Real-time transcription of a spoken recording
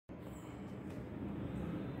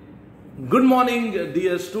Good morning,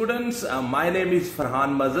 dear students. My name is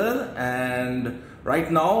Ferhan Mazher, and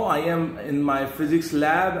right now I am in my physics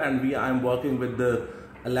lab, and I am working with the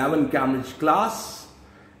 11 Cambridge class.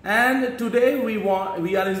 And today we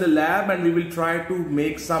are in the lab, and we will try to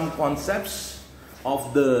make some concepts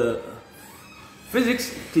of the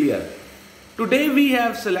physics clear. Today we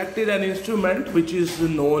have selected an instrument which is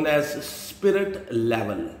known as spirit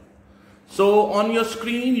level. So on your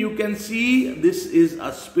screen you can see this is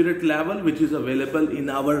a spirit level which is available in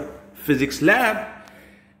our physics lab,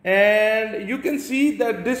 and you can see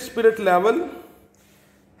that this spirit level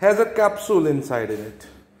has a capsule inside in it.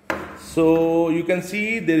 So you can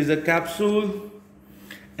see there is a capsule,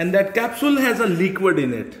 and that capsule has a liquid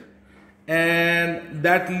in it, and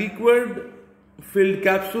that liquid filled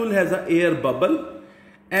capsule has an air bubble,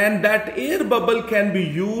 and that air bubble can be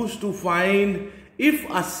used to find if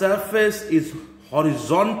a surface is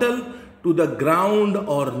horizontal to the ground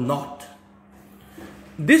or not.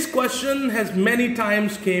 This question has many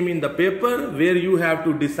times came in the paper where you have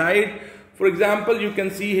to decide. For example, you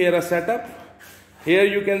can see here a setup. Here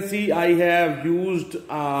you can see I have used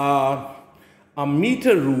a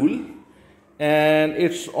meter rule, and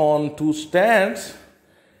it's on two stands.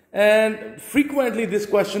 And frequently this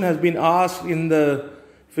question has been asked in the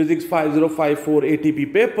Physics 5054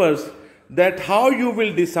 ATP papers, that how you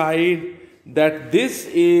will decide that this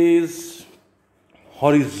is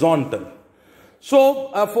horizontal.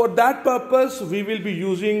 So for that purpose we will be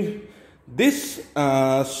using this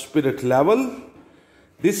spirit level.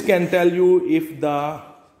 This can tell you if the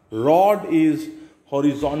rod is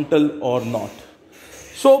horizontal or not.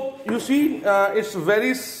 So you see, it's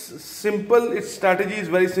very simple. Its strategy is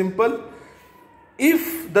very simple.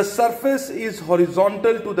 If the surface is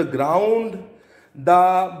horizontal to the ground,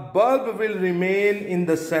 the bulb will remain in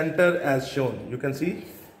the center as shown. You can see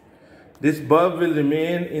this bulb will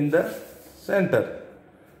remain in the center.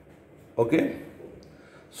 Okay.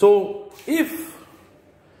 So if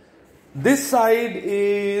this side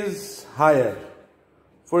is higher,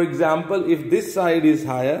 for example, if this side is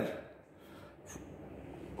higher,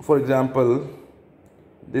 for example,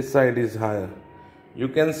 this side is higher, you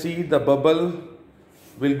can see the bubble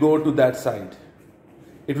will go to that side.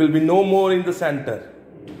 It will be no more in the center.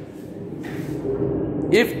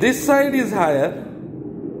 If this side is higher,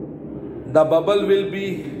 the bubble will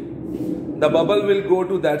go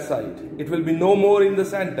to that side. It will be no more in the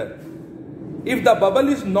center. If the bubble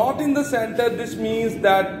is not in the center, this means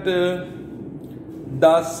that the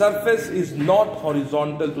surface is not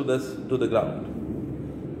horizontal to the ground.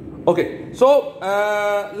 Okay, so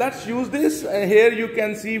let's use this. Here you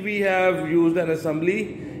can see we have used an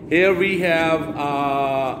assembly. Here we have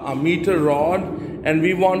a meter rod, and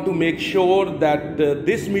we want to make sure that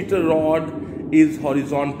this meter rod is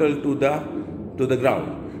horizontal to the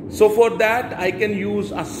ground. So for that I can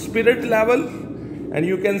use a spirit level, and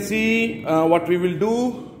you can see what we will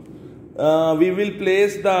do. We will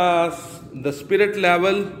place the spirit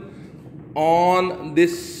level on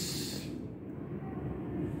this.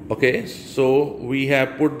 Okay, so we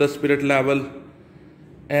have put the spirit level,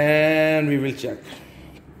 and we will check.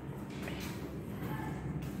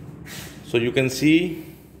 So you can see,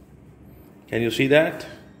 can you see that?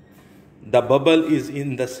 The bubble is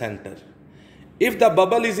in the center. If the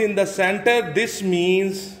bubble is in the center, this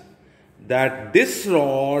means that this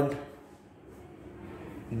rod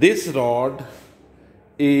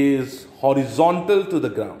is horizontal to the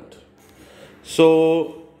ground.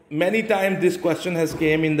 So many times this question has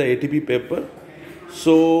came in the ATP paper.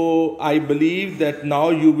 So I believe that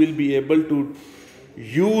now you will be able to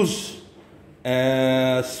use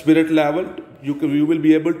spirit level. You will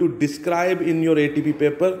be able to describe in your ATP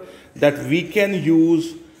paper that we can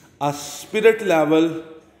use a spirit level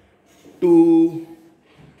to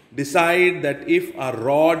decide that if a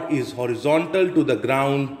rod is horizontal to the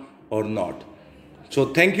ground or not.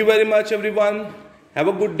 So thank you very much everyone. Have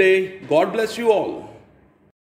a good day. God bless you all.